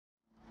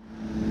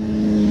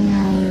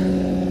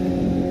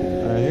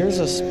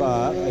a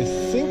spot. I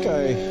think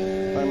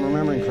if I'm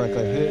remembering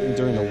correctly, I hit it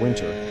during the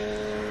winter.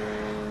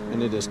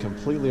 And it is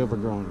completely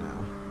overgrown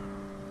now.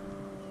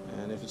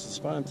 And if it's the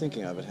spot I'm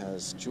thinking of, it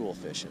has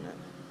jewelfish in it.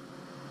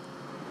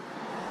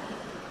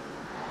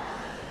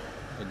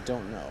 I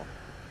don't know.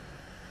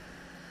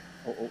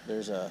 Oh,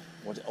 there's a,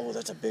 oh,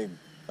 that's a big,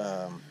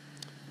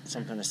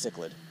 some kind of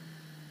cichlid.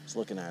 Just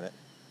looking at it.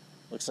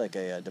 Looks like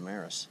a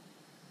Damaris.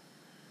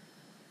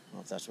 I don't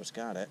know if that's what's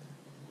got it.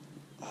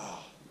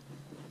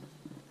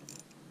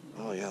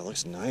 Oh yeah, it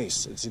looks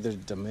nice. It's either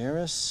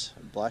Damaris,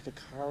 Black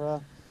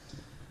Acara,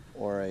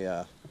 or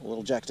a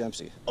little Jack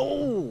Dempsey.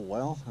 Oh,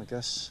 well, I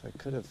guess I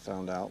could have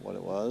found out what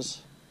it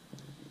was.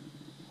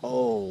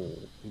 Oh,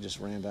 he just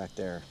ran back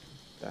there,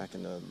 back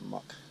in the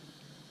muck.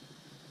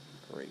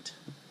 Great,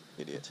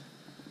 idiot.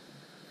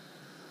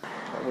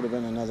 That would have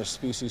been another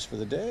species for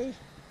the day,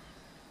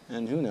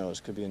 and who knows?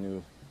 Could be a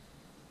new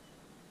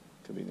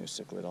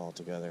cichlid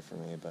altogether for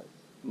me. But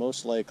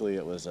most likely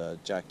it was a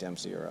Jack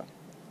Dempsey or a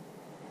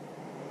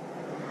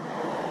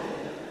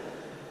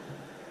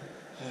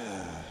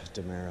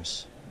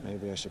Damaris.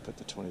 Maybe I should put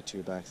the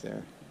 22 back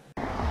there.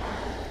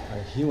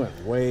 He went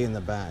way in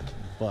the back,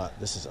 but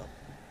this is a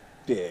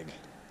big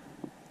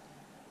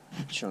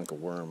chunk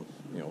of worm,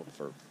 you know,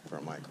 for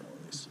a micro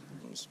at least.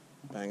 I'm just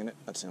banging it.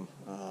 That's him.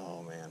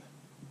 Oh man.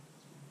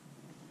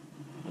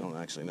 I don't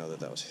actually know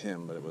that was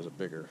him, but it was a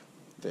bigger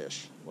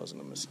fish. It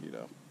wasn't a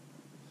mosquito.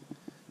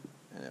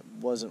 And it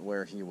wasn't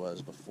where he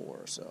was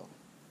before, so.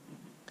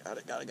 Got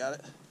it.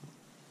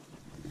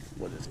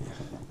 What is he?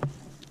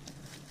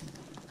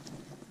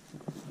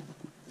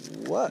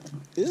 What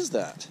is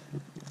that?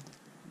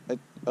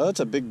 Oh, it's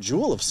a big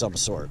jewel of some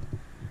sort.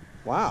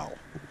 Wow.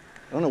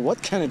 I don't know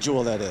what kind of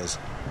jewel that is.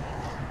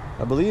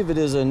 I believe it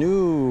is a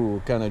new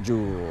kind of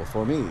jewel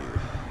for me.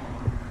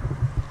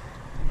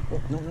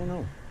 Oh,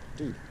 no.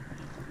 Dude.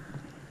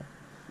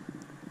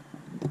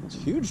 It's a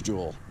huge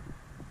jewel.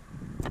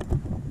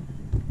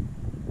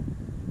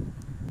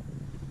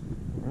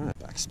 Alright,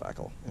 back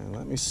spackle. And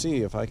let me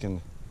see if I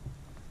can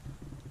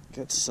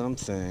get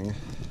something.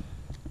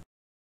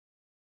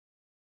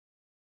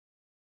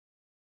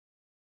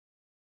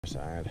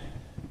 Side.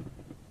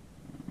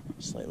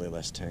 Slightly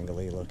less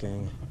tangly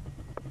looking.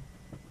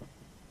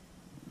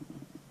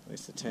 At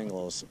least the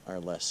tangles are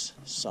less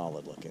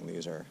solid looking.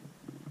 These are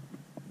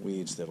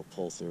weeds that'll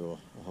pull through,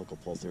 a hook will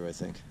pull through, I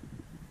think.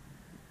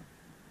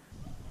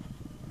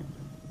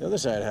 The other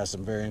side has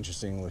some very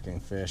interesting looking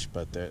fish,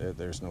 but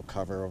there's no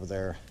cover over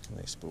there, and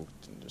they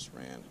spooked and just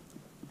ran.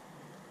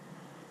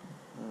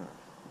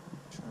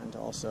 Trying to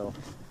also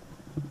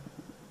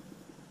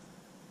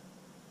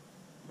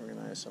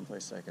organize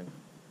someplace I can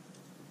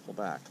pull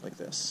back like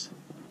this.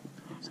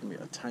 It's gonna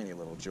be a tiny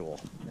little jewel.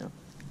 Yeah.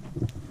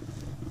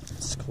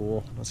 That's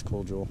cool. That's a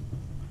cool jewel.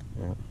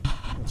 Yeah.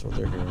 That's what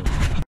they're doing.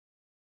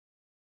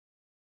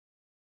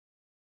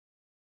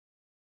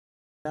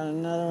 Got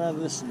another out of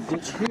this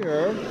ditch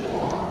here.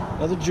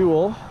 Another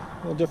jewel. A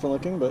little different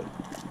looking, but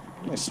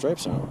nice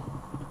stripes on it.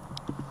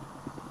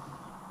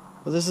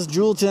 But this is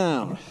Jewel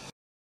Town.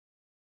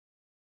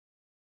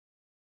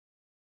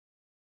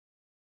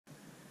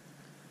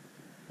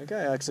 That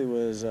guy actually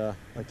was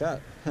like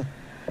that.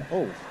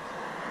 Oh.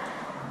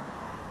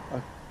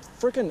 A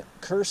frickin'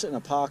 curse and a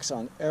pox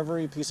on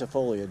every piece of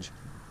foliage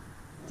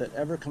that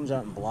ever comes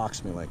out and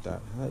blocks me like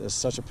that. That is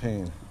such a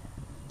pain.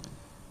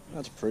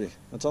 That's pretty.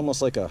 That's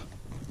almost like a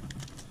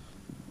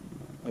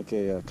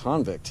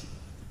convict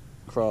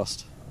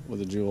crossed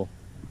with a jewel.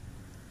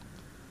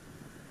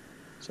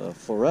 It's a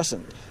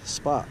fluorescent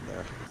spot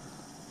there.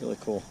 Really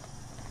cool.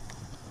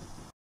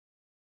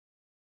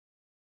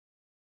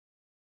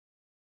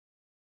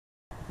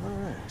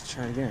 Alright, let's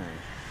try again.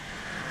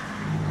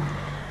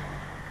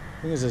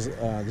 The thing is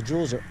the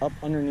jewels are up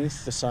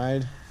underneath the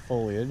side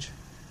foliage,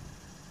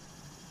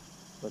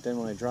 but then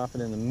when I drop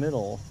it in the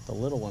middle, the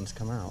little ones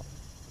come out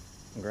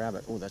and grab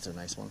it. Oh, that's a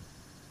nice one.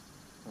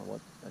 Oh,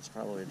 what? That's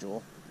probably a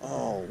jewel.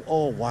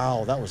 Oh,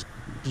 wow, that was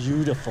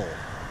beautiful.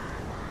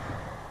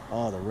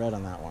 Oh, the red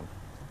on that one.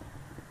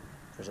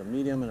 There's a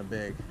medium and a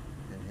big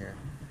in here.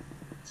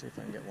 Let's see if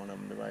I can get one of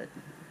them to bite.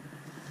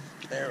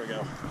 There we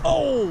go.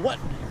 Oh, what?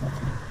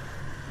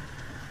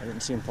 I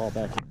didn't see him fall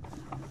back here.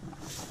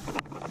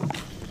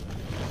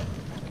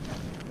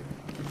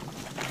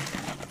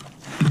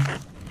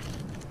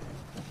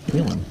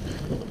 Feeling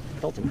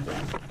pelting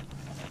crap.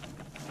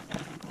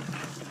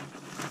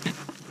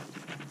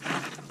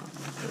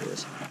 There he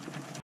is.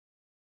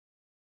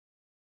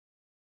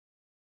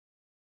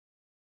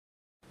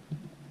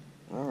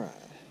 Alright,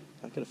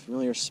 back at a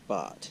familiar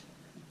spot.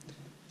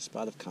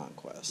 Spot of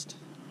conquest.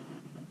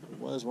 It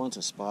was once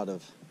a spot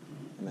of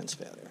immense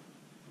failure.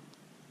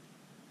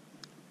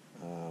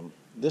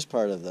 This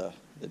part of the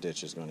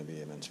ditch is going to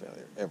be immense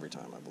failure every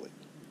time, I believe.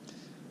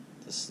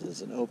 This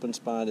is an open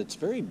spot. It's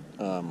very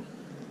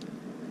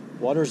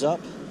water's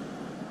up,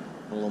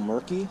 a little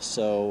murky,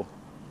 so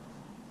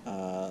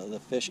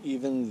the fish,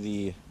 even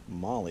the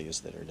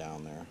mollies that are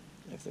down there,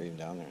 if they're even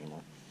down there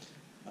anymore,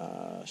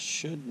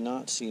 should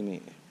not see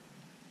me.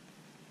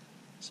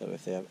 So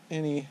if they have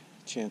any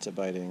chance at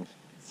biting.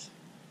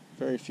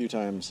 Very few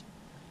times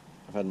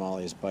I've had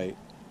mollies bite.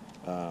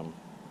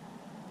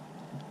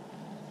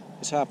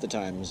 It's half the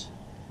times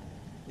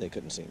they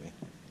couldn't see me.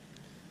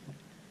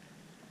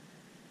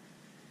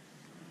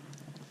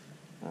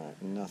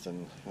 Alright,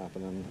 nothing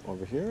happening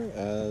over here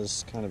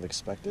as kind of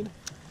expected.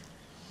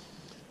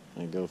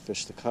 I go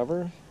fish the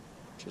cover,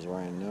 which is where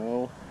I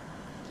know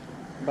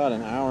about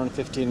an hour and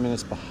 15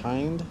 minutes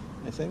behind,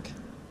 I think,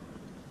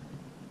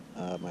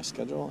 my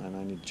schedule, and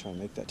I need to try and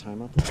make that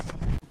time up.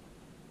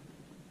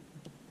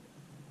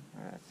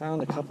 Alright, I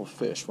found a couple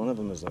fish. One of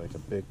them is like a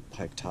big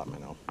pike top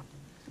minnow.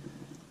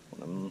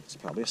 One of them is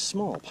probably a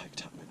small pike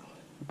top minnow.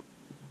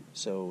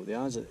 So the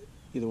odds that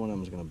either one of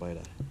them is going to bite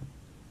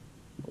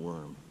a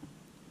worm,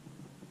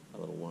 a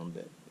little worm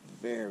bit,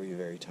 very,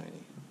 very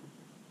tiny.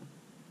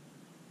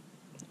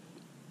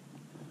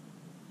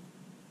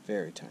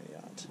 Very tiny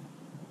odds.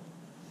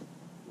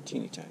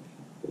 Teeny tiny.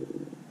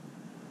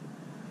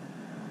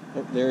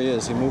 Oh, there he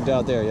is. He moved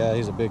out there. Yeah,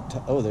 he's a big...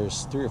 oh,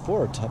 there's 3 or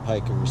 4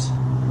 pikers.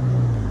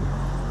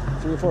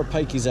 3 or 4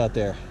 pikeys out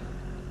there.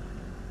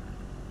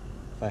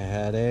 If I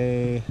had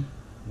a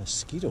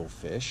mosquito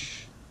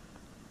fish,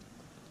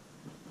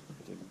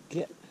 I could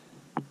get...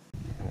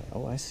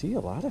 oh, I see a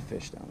lot of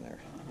fish down there.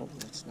 Oh,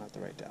 that's not the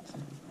right depth.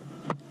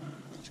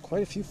 There's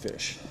quite a few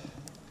fish.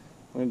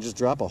 I'm going to just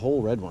drop a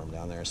whole red worm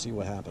down there and see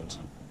what happens.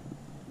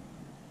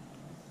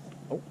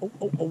 Oh,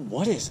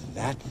 what is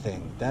that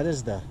thing? That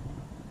is the...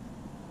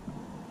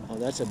 oh,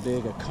 that's a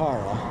big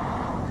Acara.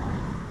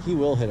 He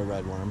will hit a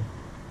red worm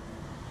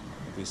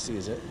if he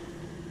sees it.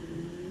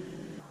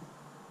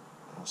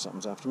 Oh,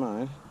 something's after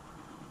mine.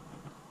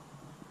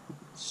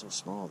 It's so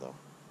small, though.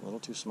 A little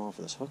too small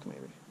for this hook,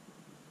 maybe.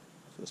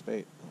 For this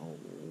bait. Oh,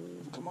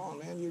 come on,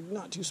 man. You're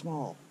not too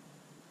small.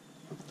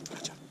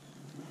 Gotcha.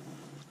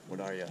 What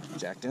are you,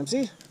 Jack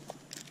Dempsey?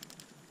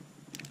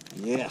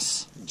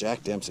 Yes,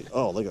 Jack Dempsey.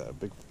 Oh, look at that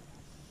big,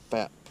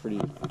 fat, pretty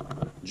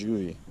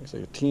juvie. Looks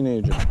like a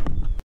teenager.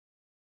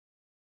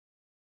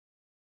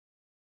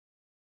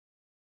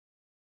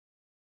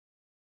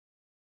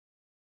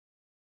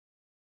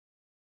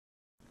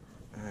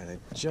 Alright, I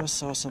just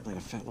saw something,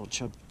 a fat little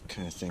chub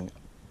kind of thing.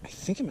 I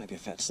think it might be a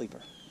fat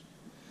sleeper.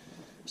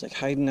 It's like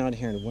hiding out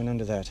here and went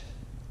under that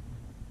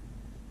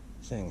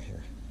thing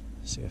here.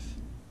 Let's see if...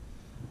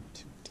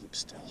 too deep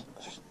still.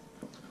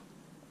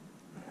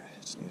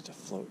 Alright, just needed to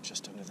float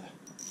just under the...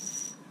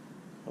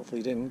 hopefully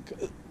he didn't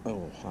go...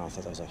 oh, wow, I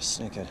thought that was a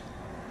snakehead.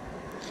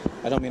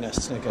 I don't mean a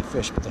snakehead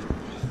fish, but the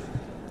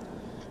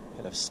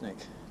head of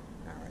snake.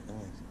 Alright,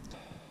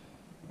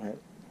 alright.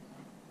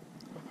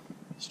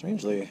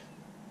 Strangely...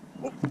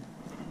 oh.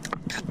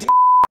 God damn.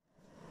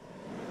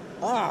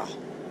 Ah!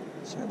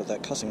 Sorry about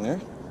that cussing there.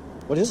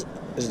 What is it?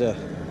 Is it a...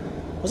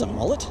 was it a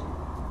mullet?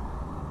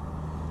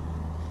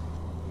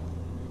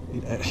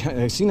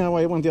 I see now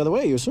why he went the other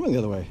way. He was swimming the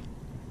other way.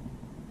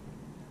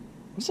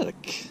 What's that?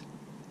 Is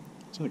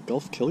that a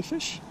Gulf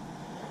killifish?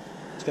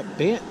 It's got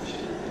band...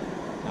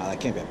 no, that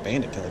can't be a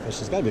banded killifish.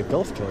 It's got to be a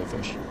Gulf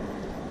killifish.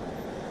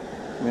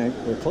 I mean,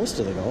 we're close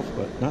to the Gulf,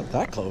 but not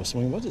that close. I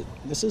mean, what is it?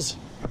 This is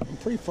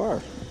pretty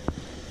far.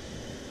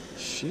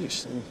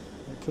 Sheesh. Let me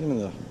put him in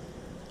the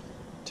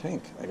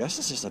tank. I guess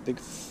it's just a big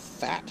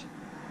fat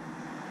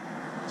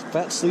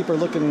sleeper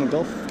looking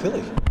Gulf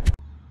killie. I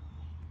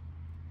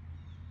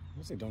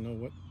honestly don't know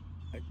what...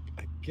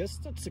 I guess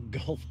that's a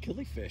Gulf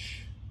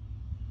killifish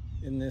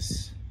in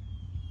this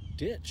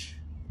ditch.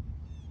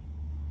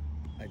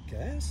 I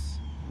guess?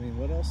 I mean,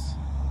 what else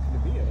could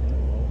it be? I don't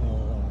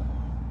know.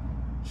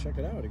 I'll check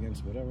it out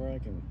against whatever I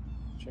can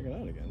check it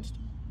out against.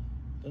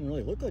 Doesn't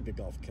really look like a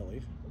Gulf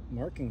killie,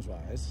 markings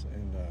wise,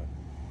 and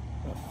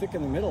thick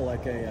in the middle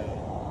like a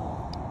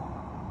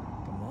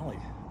molly.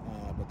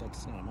 But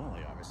that's not a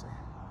molly, obviously.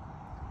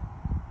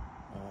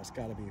 It's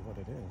got to be what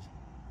it is.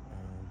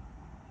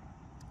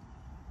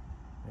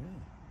 Yeah,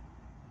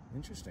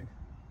 interesting.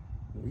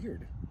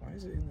 Weird. Why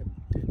is it in the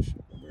ditch?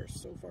 We're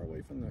so far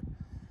away from the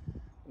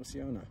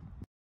Oceana.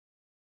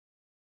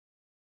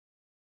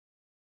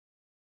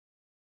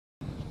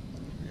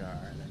 We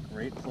are in a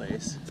great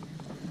place,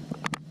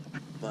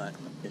 but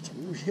it's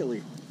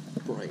really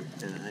bright,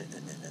 and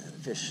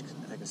fish,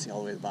 I can see all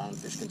the way to the bottom.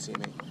 Fish can see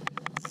me.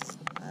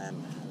 I'm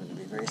going to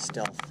be very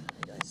stealth.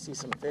 I see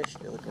some fish.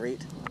 They look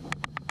great.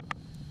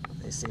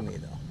 They see me,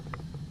 though.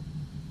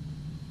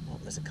 Oh,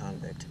 there's a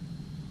convict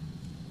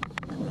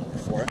coming over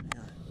for it.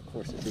 Yeah, of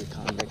course, it'd be a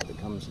convict that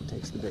comes and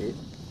takes the bait.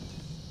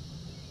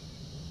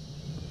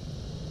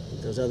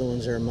 Those other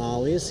ones are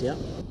mollies. Yep.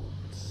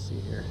 Let's see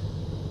here.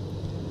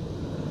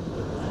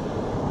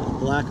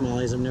 Black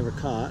mollies I've never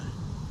caught.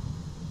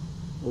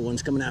 Oh,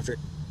 one's coming after it.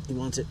 He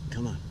wants it.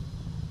 Come on.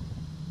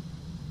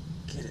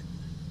 Get it.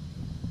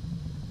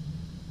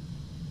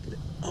 Get it.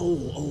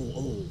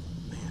 Oh,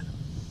 man.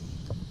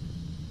 All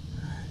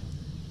right.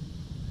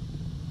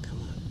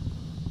 Come on.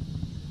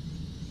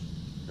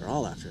 They're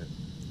all after it.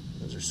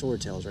 Those are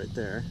swordtails right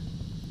there.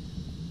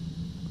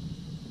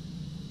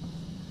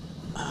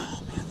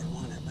 Oh, man, they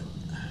want it, but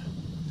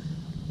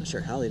I'm not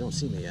sure how they don't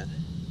see me yet.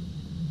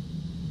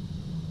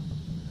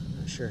 I'm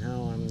not sure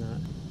how I'm not.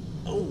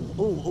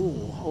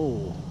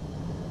 Oh.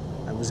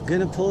 I was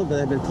gonna pull it, but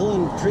I've been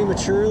pulling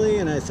prematurely,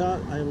 and I thought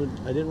I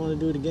didn't want to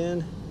do it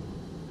again.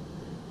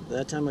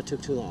 That time I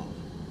took too long.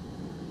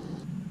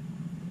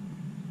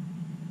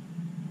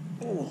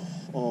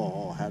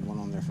 Oh, I had one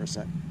on there for a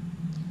sec.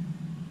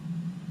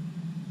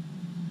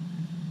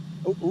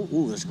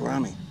 Oh, there's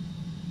Grammy.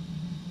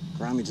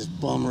 Grammy just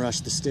bum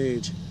rushed the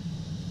stage.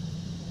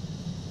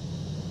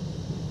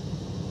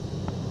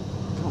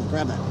 Come on,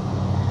 grab that.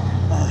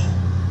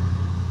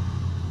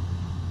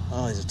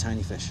 Oh, he's a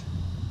tiny fish.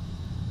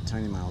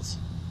 Tiny mouths.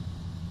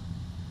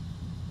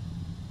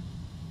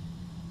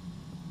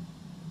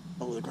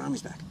 Oh, the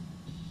Grammy's back.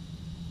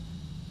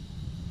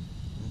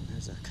 Oh,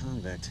 there's a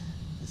convict,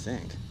 I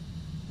think.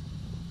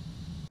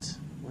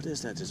 What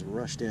is that? Just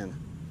rushed in.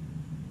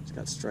 It's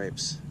got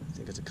stripes. I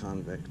think it's a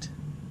convict.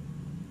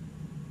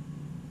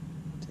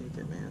 Take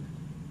it, man.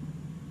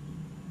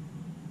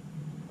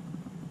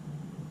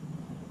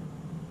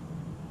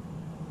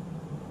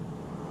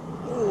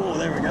 Oh,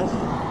 there we go.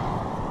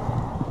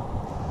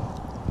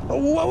 Oh,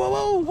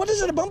 whoa. What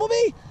is it, a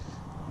bumblebee?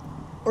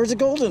 Or is it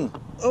golden?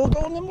 Oh,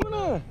 golden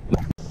mbuna.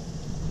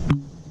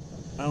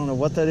 I don't know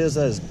what that is.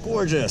 That is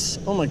gorgeous.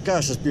 Oh my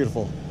gosh, it's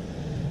beautiful.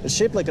 It's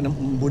shaped like an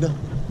mbuna.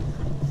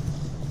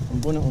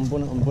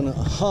 Mbuna.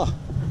 Aha.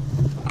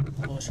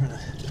 Oh, I was trying to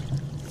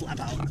flap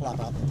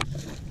out.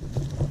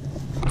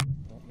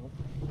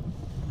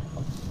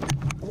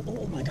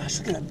 Oh my gosh,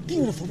 look at that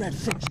beautiful red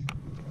fish.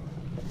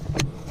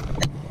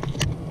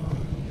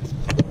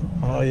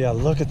 Oh yeah,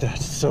 look at that.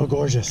 It's so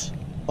gorgeous.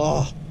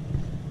 Oh,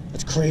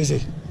 it's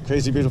crazy.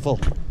 Crazy beautiful.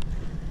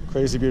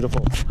 Crazy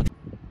beautiful.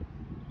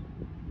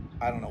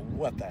 I don't know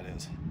what that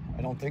is.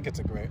 I don't think it's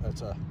a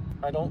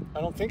I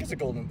don't think it's a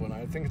golden mbuna.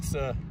 I think it's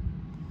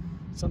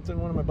something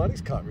one of my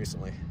buddies caught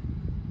recently.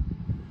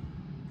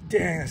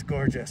 Dang, that's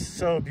gorgeous.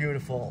 So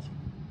beautiful.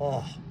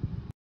 Oh.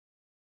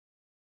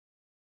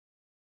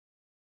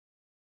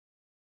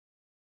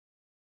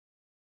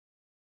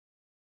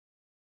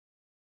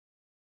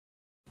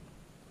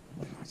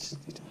 I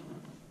just need to...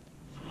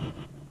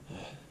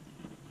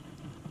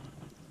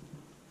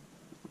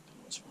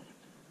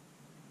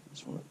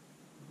 Swim it.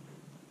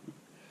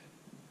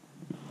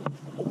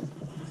 Oh,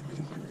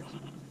 here we go.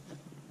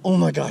 Oh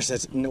my gosh,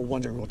 that's no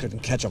wonder I couldn't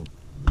catch him.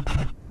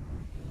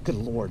 Good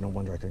Lord, no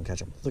wonder I couldn't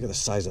catch him. Look at the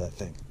size of that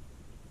thing.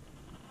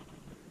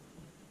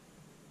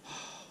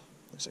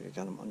 Looks like I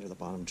got him under the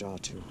bottom jaw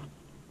too.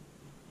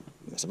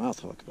 That's a mouth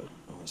hook, but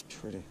oh, that's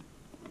pretty.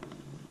 Put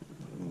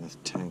him in the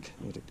tank.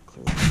 Need to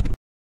clear that.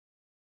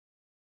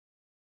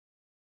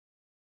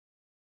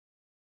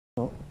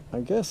 Well,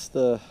 I guess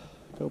the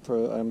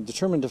GoPro, I'm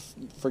determined to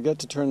forget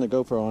to turn the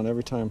GoPro on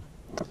every time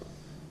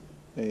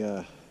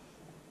a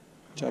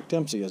Jack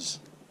Dempsey is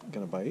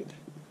gonna bite.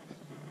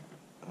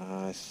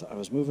 I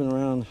was moving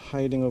around,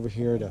 hiding over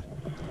here to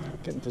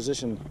get in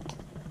position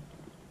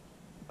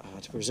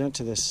to present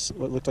to this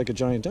what looked like a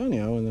giant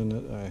danio, and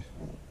then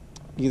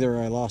either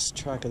I lost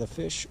track of the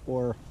fish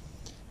or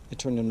it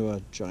turned into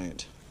a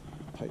giant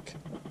pike.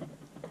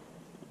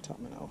 Top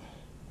minnow.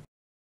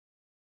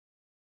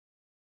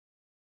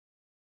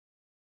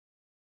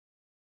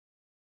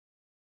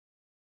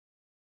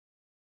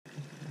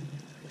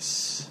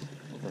 This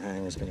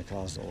overhang is going to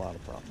cause a lot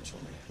of problems for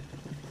me.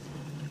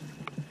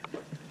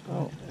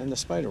 Oh, and the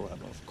spider web,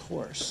 of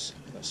course.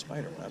 The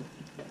spider web.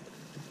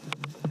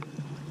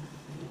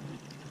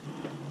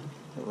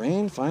 It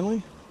rained,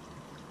 finally.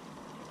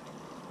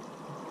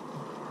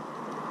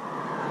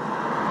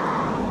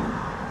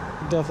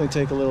 Definitely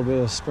take a little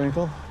bit of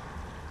sprinkle.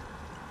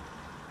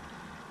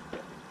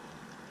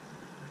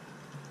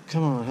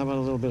 Come on, how about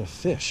a little bit of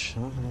fish?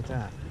 Huh? How about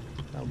that?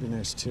 That would be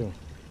nice too.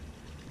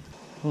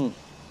 Oh,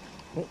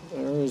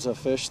 there's a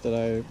fish that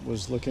I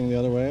was looking the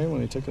other way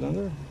when he took it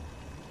under.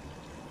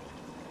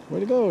 Way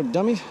to go,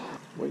 dummy.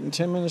 Waiting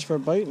 10 minutes for a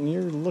bite and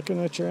you're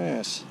looking at your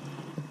ass.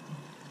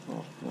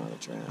 Oh, not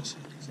at your ass.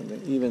 Something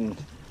even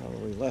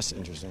probably less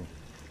interesting,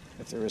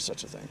 if there is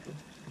such a thing.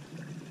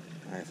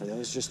 Alright, for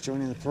those just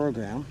joining the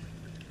program,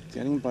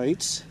 getting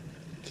bites,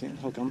 can't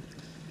hook them,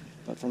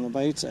 but from the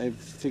bites I've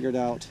figured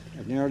out,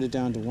 I've narrowed it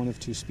down to one of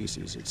two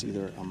species. It's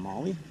either a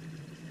molly,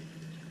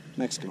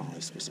 Mexican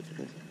molly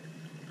specifically,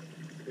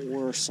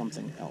 or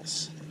something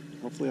else.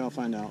 Hopefully I'll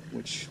find out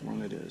which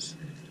one it is.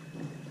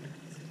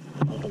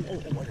 Oh,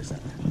 what is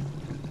that?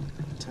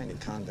 Tiny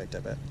convict, I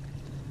bet.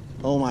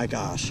 Oh my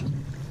gosh.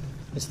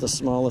 It's the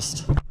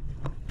smallest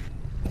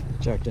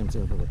Jack Dempsey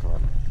I've ever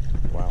caught.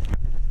 Wow.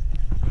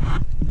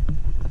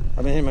 I've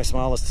been hitting my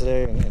smallest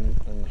today and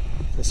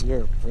this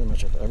year, pretty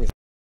much of everything.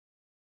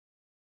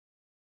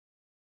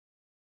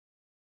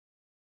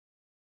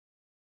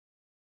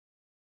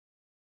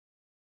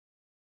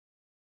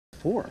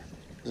 Four.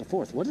 There's a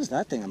fourth. What is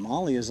that thing? A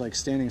molly is like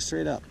standing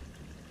straight up.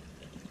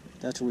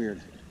 That's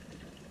weird.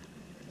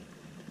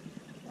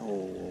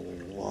 Oh,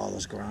 wow,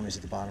 those gouramis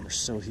at the bottom are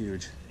so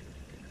huge.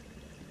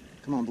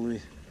 Come on,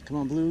 Bluey. Come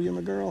on, Blue, you're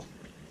my girl.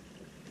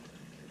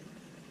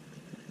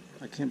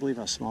 I can't believe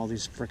how small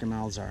these frickin'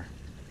 mouths are.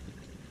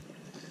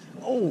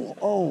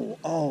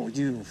 Oh,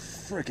 you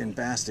frickin'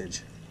 bastard.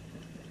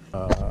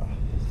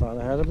 Thought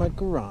I had my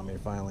gourami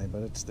finally,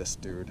 but it's this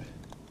dude.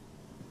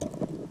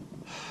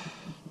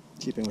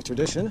 Keeping with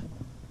tradition.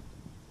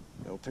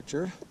 No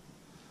picture.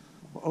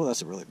 Oh,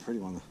 that's a really pretty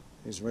one.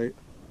 He's right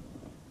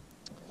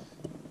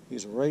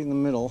in the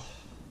middle.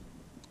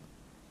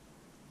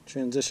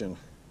 Transition.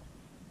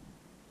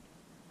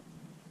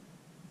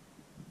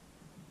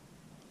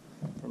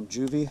 From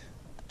juvie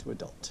to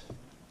adult.